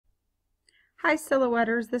Hi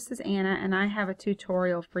Silhouetters, this is Anna and I have a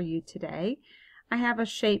tutorial for you today. I have a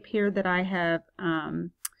shape here that I have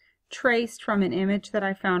traced from an image that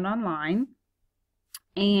I found online,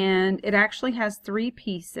 and it actually has three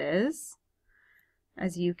pieces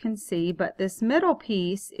as you can see, but this middle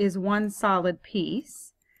piece is one solid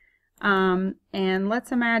piece. And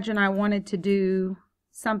let's imagine I wanted to do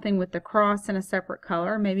something with the cross in a separate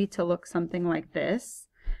color, maybe to look something like this.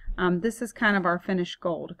 This is kind of our finished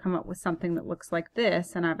goal, to come up with something that looks like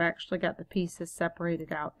this, and I've actually got the pieces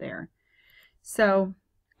separated out there. So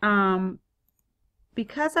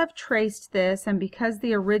because I've traced this, and because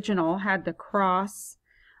the original had the cross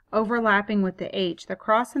overlapping with the H, the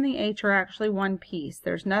cross and the H are actually one piece.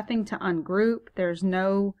 There's nothing to ungroup. There's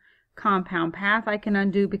no compound path I can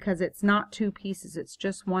undo because it's not two pieces, it's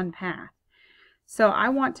just one path. So I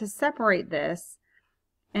want to separate this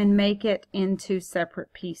and make it into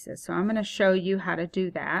separate pieces. So I'm going to show you how to do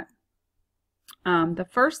that. The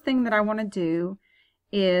first thing that I want to do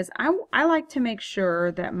is I like to make sure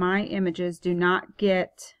that my images do not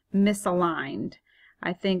get misaligned.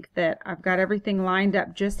 I think that I've got everything lined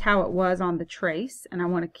up just how it was on the trace, and I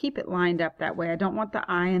want to keep it lined up that way. I don't want the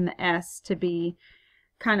I and the S to be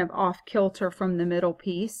kind of off kilter from the middle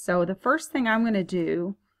piece. So the first thing I'm going to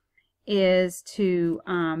do is to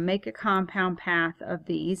make a compound path of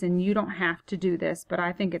these, and you don't have to do this, but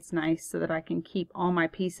I think it's nice so that I can keep all my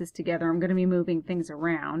pieces together. I'm going to be moving things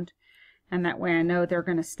around, and that way I know they're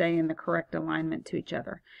going to stay in the correct alignment to each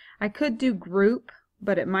other. I could do group,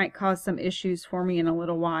 but it might cause some issues for me in a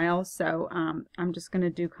little while, so I'm just going to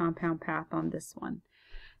do compound path on this one.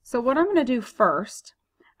 So what I'm going to do first,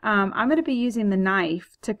 I'm going to be using the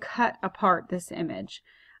knife to cut apart this image.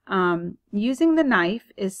 Using the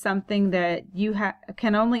knife is something that you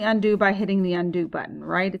can only undo by hitting the undo button,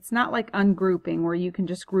 right? It's not like ungrouping where you can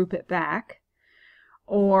just group it back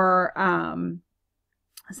or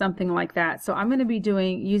something like that. So I'm going to be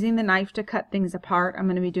using the knife to cut things apart. I'm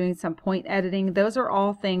going to be doing some point editing. Those are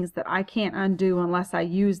all things that I can't undo unless I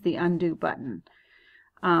use the undo button.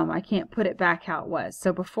 I can't put it back how it was.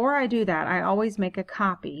 So before I do that, I always make a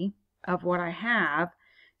copy of what I have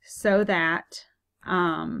so that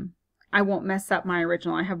I won't mess up my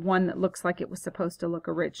original. I have one that looks like it was supposed to look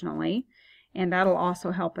originally, and that'll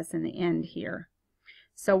also help us in the end here.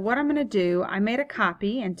 So what I'm going to do, I made a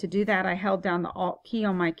copy, and to do that I held down the Alt key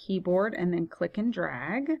on my keyboard and then click and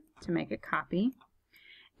drag to make a copy.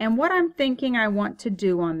 And what I'm thinking I want to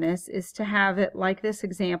do on this is to have it like this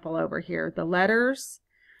example over here, the letters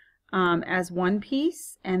as one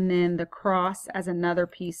piece and then the cross as another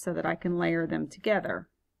piece so that I can layer them together.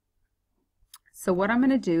 So what I'm going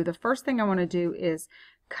to do, the first thing I want to do is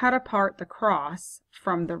cut apart the cross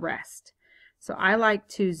from the rest. So I like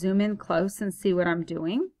to zoom in close and see what I'm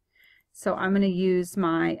doing. So I'm going to use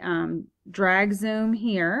my drag zoom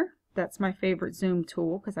here. That's my favorite zoom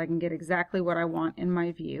tool because I can get exactly what I want in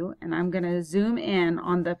my view. And I'm going to zoom in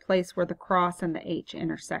on the place where the cross and the H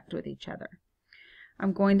intersect with each other.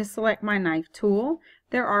 I'm going to select my knife tool.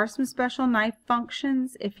 There are some special knife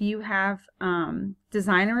functions if you have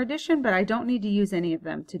Designer Edition, but I don't need to use any of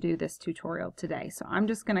them to do this tutorial today. So I'm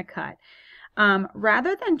just going to cut.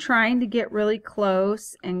 Rather than trying to get really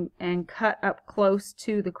close and cut up close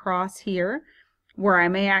to the cross here, where I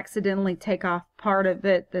may accidentally take off part of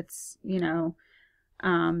it that's, you know,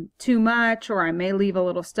 too much, or I may leave a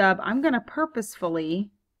little stub, I'm going to purposefully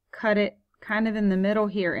cut it kind of in the middle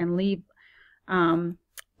here and leave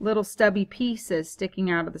little stubby pieces sticking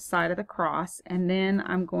out of the side of the cross, and then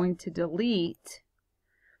I'm going to delete,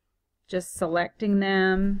 just selecting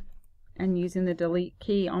them and using the delete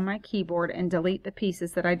key on my keyboard, and delete the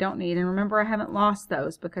pieces that I don't need. And remember, I haven't lost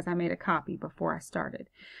those because I made a copy before I started.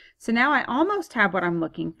 So now I almost have what I'm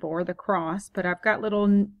looking for, the cross, but I've got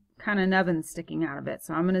little kind of nubbins sticking out of it.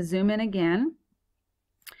 So I'm going to zoom in again,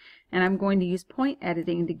 and I'm going to use point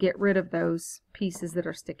editing to get rid of those pieces that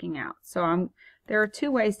are sticking out. So there are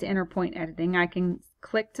two ways to enter point editing. I can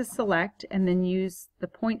click to select and then use the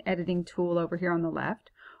point editing tool over here on the left,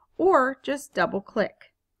 or just double click.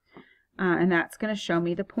 And that's going to show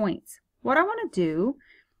me the points. What I want to do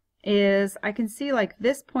is, I can see like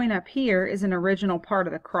this point up here is an original part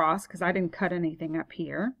of the cross because I didn't cut anything up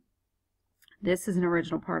here. This is an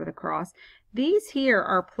original part of the cross. These here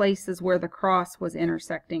are places where the cross was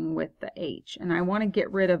intersecting with the H, and I want to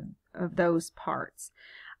get rid of those parts.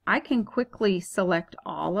 I can quickly select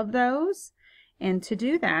all of those, and to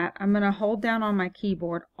do that I'm going to hold down on my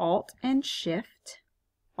keyboard Alt and Shift.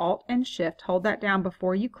 Alt and Shift, hold that down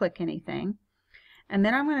before you click anything, and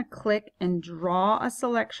then I'm going to click and draw a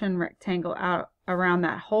selection rectangle out around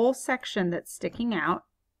that whole section that's sticking out,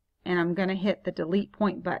 and I'm going to hit the delete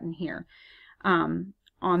point button here. on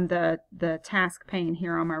the task pane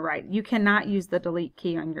here on my right. You cannot use the delete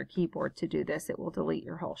key on your keyboard to do this. It will delete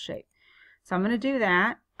your whole shape. So I'm going to do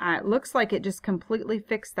that. It looks like it just completely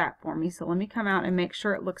fixed that for me. So let me come out and make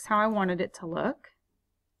sure it looks how I wanted it to look.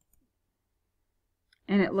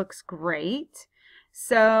 And it looks great.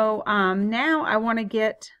 So now I want to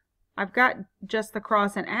get, I've got just the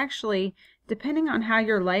cross, and actually depending on how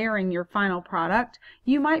you're layering your final product,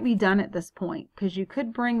 you might be done at this point, because you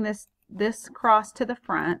could bring this cross to the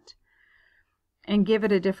front and give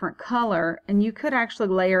it a different color, and you could actually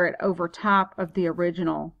layer it over top of the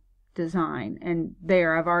original design. And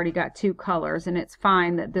there, I've already got two colors, and it's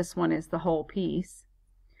fine that this one is the whole piece.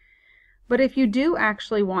 But if you do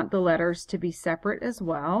actually want the letters to be separate as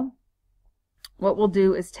well, what we'll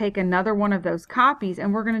do is take another one of those copies,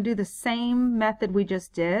 and we're going to do the same method we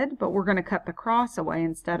just did, but we're going to cut the cross away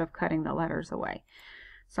instead of cutting the letters away.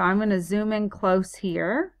 So I'm going to zoom in close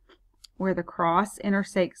here where the cross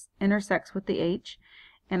intersects with the H,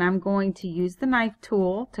 and I'm going to use the knife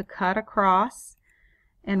tool to cut across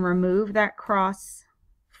and remove that cross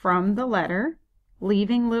from the letter,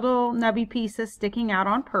 leaving little nubby pieces sticking out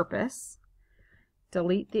on purpose.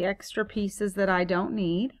 Delete the extra pieces that I don't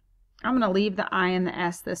need. I'm going to leave the I and the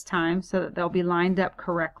S this time so that they'll be lined up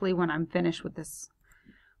correctly when I'm finished with this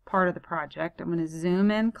part of the project. I'm going to zoom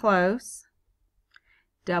in close,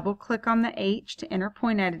 double click on the H to enter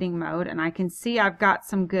point editing mode, and I can see I've got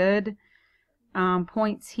some good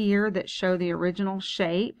points here that show the original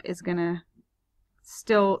shape is going to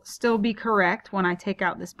still be correct when I take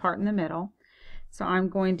out this part in the middle. So I'm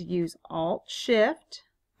going to use Alt-Shift.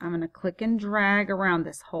 I'm going to click and drag around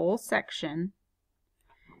this whole section,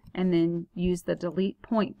 and then use the delete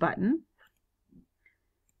point button.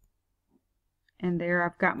 And there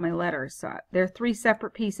I've got my letters. So they're three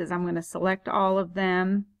separate pieces. I'm going to select all of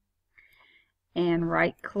them and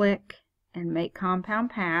right click and make compound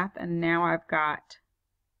path, and now I've got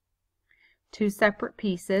two separate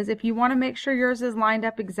pieces. If you want to make sure yours is lined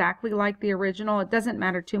up exactly like the original, it doesn't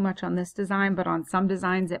matter too much on this design, but on some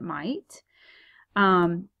designs it might.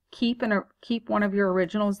 Keep one of your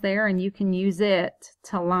originals there, and you can use it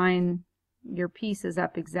to line your pieces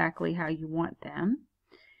up exactly how you want them.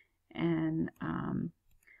 And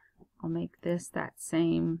I'll make this that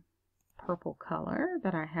same purple color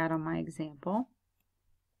that I had on my example.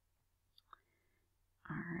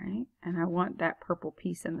 Alright, and I want that purple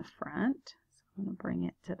piece in the front, so I'm going to bring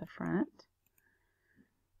it to the front.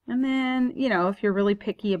 And then, you know, if you're really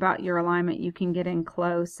picky about your alignment, you can get in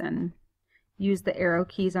close and use the arrow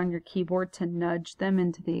keys on your keyboard to nudge them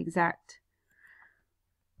into the exact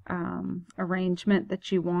arrangement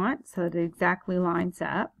that you want so that it exactly lines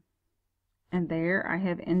up. And there I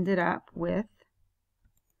have ended up with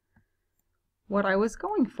what I was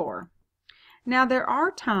going for. Now there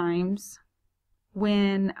are times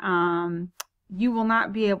when you will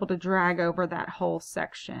not be able to drag over that whole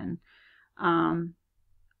section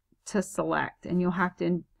to select, and you'll have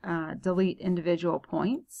to delete individual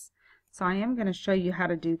points. So I am going to show you how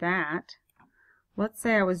to do that. Let's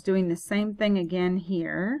say I was doing the same thing again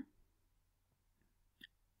here,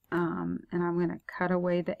 and I'm going to cut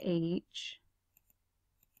away the H.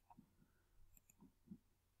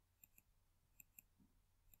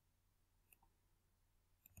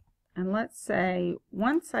 And let's say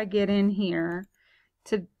once I get in here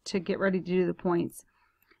to get ready to do the points,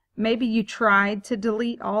 maybe you tried to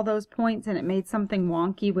delete all those points and it made something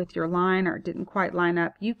wonky with your line, or it didn't quite line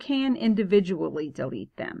up. You can individually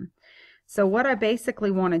delete them. So what I basically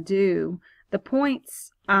want to do, the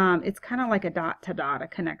points, it's kind of like a dot to dot, a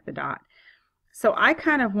connect the dot. So I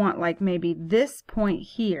kind of want like maybe this point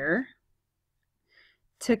here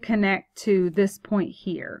to connect to this point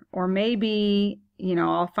here, or maybe, you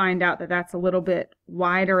know, I'll find out that that's a little bit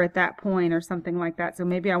wider at that point or something like that. So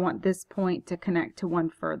maybe I want this point to connect to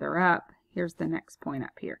one further up. Here's the next point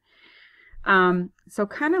up here. So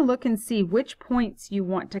kind of look and see which points you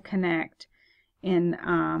want to connect in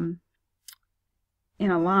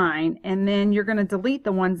a line, and then you're going to delete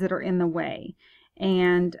the ones that are in the way.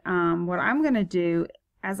 And what I'm going to do,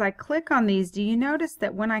 as I click on these, do you notice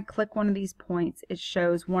that when I click one of these points, it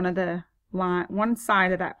shows one of the one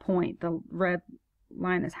side of that point, the red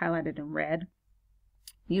line is highlighted in red.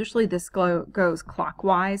 Usually this goes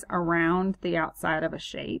clockwise around the outside of a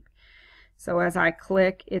shape. So as I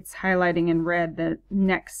click, it's highlighting in red the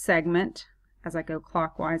next segment as I go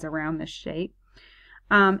clockwise around this shape.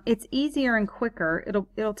 It's easier and quicker.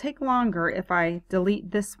 It'll take longer if I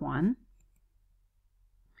delete this one,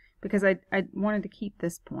 because I wanted to keep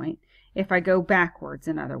this point. If I go backwards,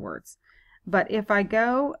 in other words. But if I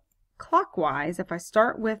go clockwise, if I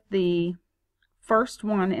start with the first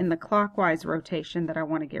one in the clockwise rotation that I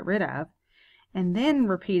want to get rid of, and then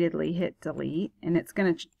repeatedly hit delete, and it's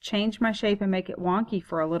going to change my shape and make it wonky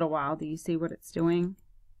for a little while. Do you see what it's doing?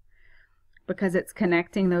 Because it's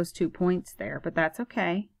connecting those 2 points there, but that's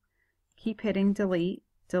okay. Keep hitting delete,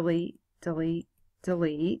 delete, delete,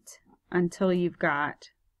 delete until you've got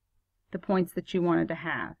the points that you wanted to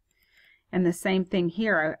have. And the same thing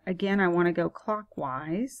here. Again, I want to go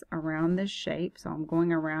clockwise around this shape, so I'm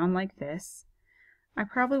going around like this. I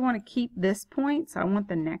probably want to keep this point, so I want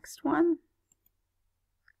the next one.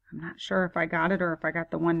 I'm not sure if I got it or if I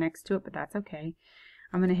got the one next to it, but that's okay.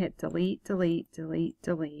 I'm going to hit delete, delete, delete,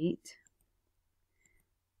 delete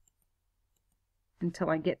until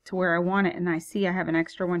I get to where I want it, and I see I have an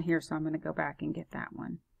extra one here, so I'm going to go back and get that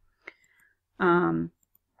one.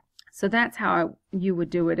 So that's how you would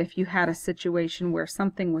do it if you had a situation where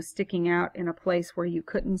something was sticking out in a place where you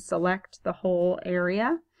couldn't select the whole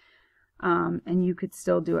area, and you could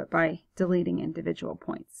still do it by deleting individual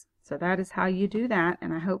points. So that is how you do that,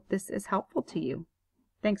 and I hope this is helpful to you.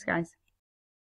 Thanks, guys.